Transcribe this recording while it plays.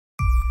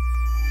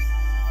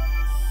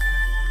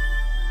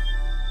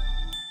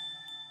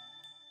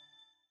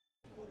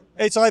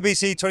It's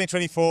IBC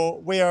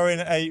 2024. We are in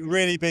a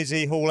really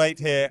busy Hall 8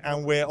 here,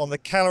 and we're on the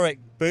Calrec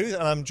booth,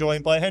 and I'm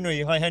joined by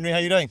Henry. Hi Henry, how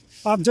are you doing?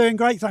 I'm doing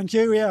great, thank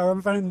you. Yeah,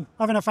 I'm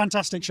having a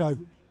fantastic show.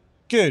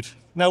 Good.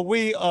 Now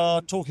we are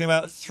talking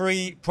about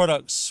three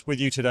products with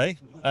you today.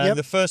 Yep.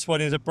 The first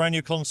one is a brand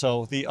new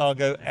console, the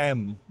ARGO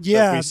M,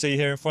 Yeah. that we see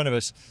here in front of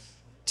us.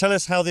 Tell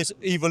us how this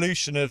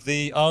evolution of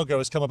the ARGO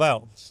has come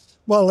about.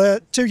 Well,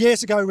 2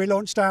 years ago we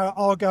launched our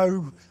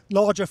ARGO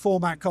larger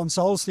format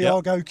consoles, the Yep.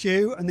 ARGO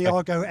Q and the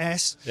ARGO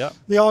S. Yep.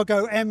 The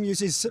ARGO M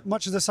uses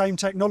much of the same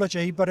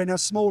technology, but in a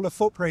smaller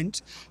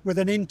footprint with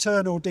an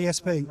internal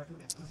DSP.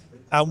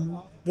 And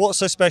what's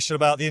so special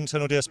about the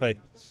internal DSP?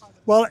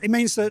 Well, it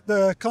means that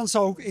the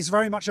console is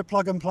very much a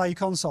plug and play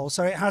console.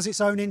 So it has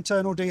its own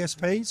internal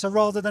DSP. So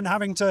rather than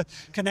having to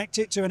connect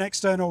it to an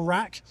external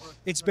rack,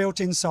 it's built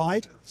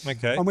inside.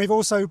 Okay. And we've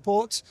also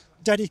bought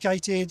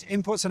dedicated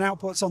inputs and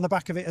outputs on the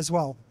back of it as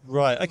well.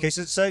 Right. Okay.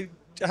 So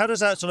how does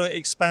that sort of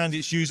expand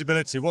its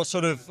usability? What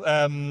sort of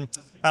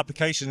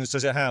applications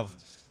does it have?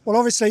 Well,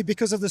 obviously,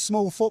 because of the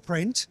small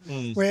footprint,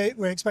 we're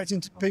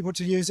expecting people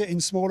to use it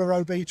in smaller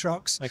OB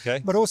trucks.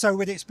 Okay. But also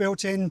with its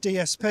built-in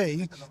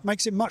DSP,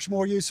 makes it much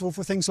more useful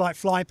for things like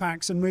fly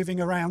packs and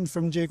moving around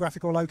from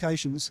geographical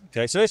locations.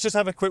 Okay. So let's just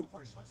have a quick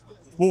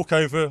walk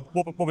over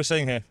what we're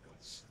seeing here.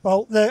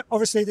 Well,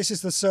 obviously, this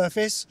is the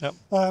surface.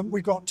 Yep.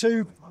 We've got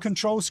two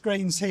control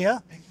screens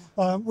here.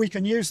 We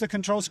can use the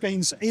control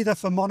screens either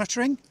for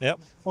monitoring, Yep.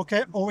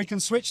 okay, or we can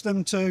switch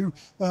them to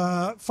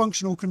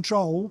functional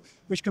control,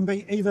 which can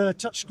be either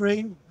touch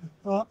screen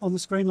on the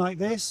screen like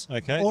this,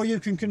 Okay. or you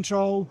can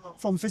control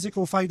from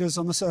physical faders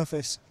on the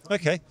surface.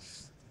 Okay.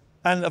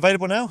 And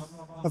available now?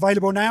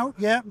 Available now,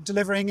 yeah,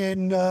 delivering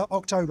in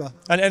October.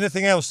 And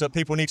anything else that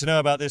people need to know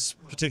about this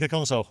particular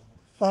console?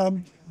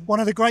 One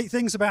of the great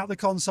things about the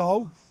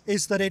console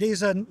is that it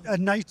is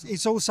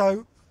it's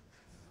also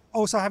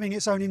having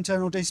its own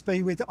internal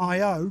DSP with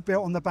I/O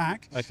built on the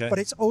back, Okay. but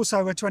it's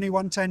also a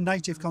 2110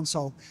 native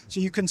console. So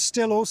you can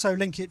still also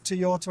link it to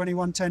your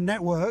 2110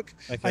 network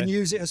and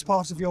use it as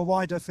part of your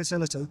wider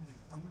facility.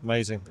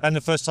 Amazing. And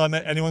the first time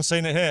anyone's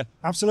seen it here?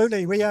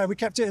 Absolutely. We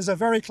kept it as a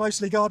very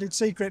closely guarded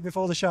secret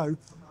before the show.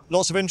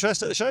 Lots of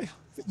interest at the show?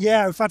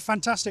 Yeah, we've had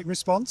fantastic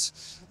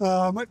response.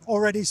 We've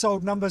already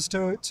sold numbers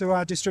to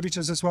our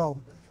distributors as well.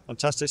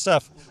 Fantastic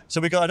stuff.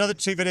 So we've got another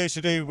two videos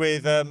to do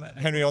with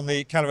Henry on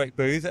the Calrec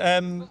booth.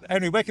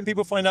 Henry, where can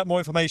people find out more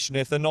information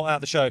if they're not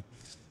at the show?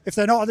 If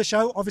they're not at the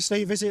show,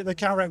 obviously visit the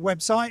Calrec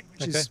website,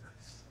 which is,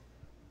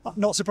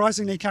 not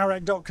surprisingly,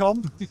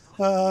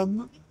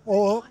 calrec.com,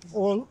 or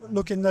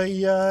look in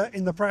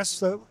the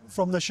press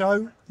from the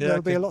show.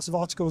 There'll be lots of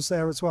articles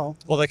there as well.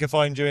 Or they can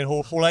find you in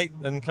Hall 8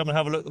 and come and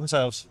have a look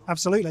themselves.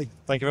 Absolutely.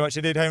 Thank you very much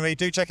indeed, Henry.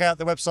 Do check out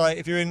the website.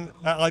 If you're in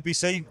at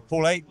IBC,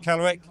 Hall 8,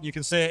 Calrec, you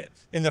can see it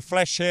in the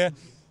flesh here.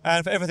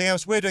 And for everything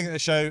else we're doing at the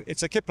show,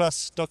 it's at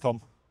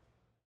kitplus.com.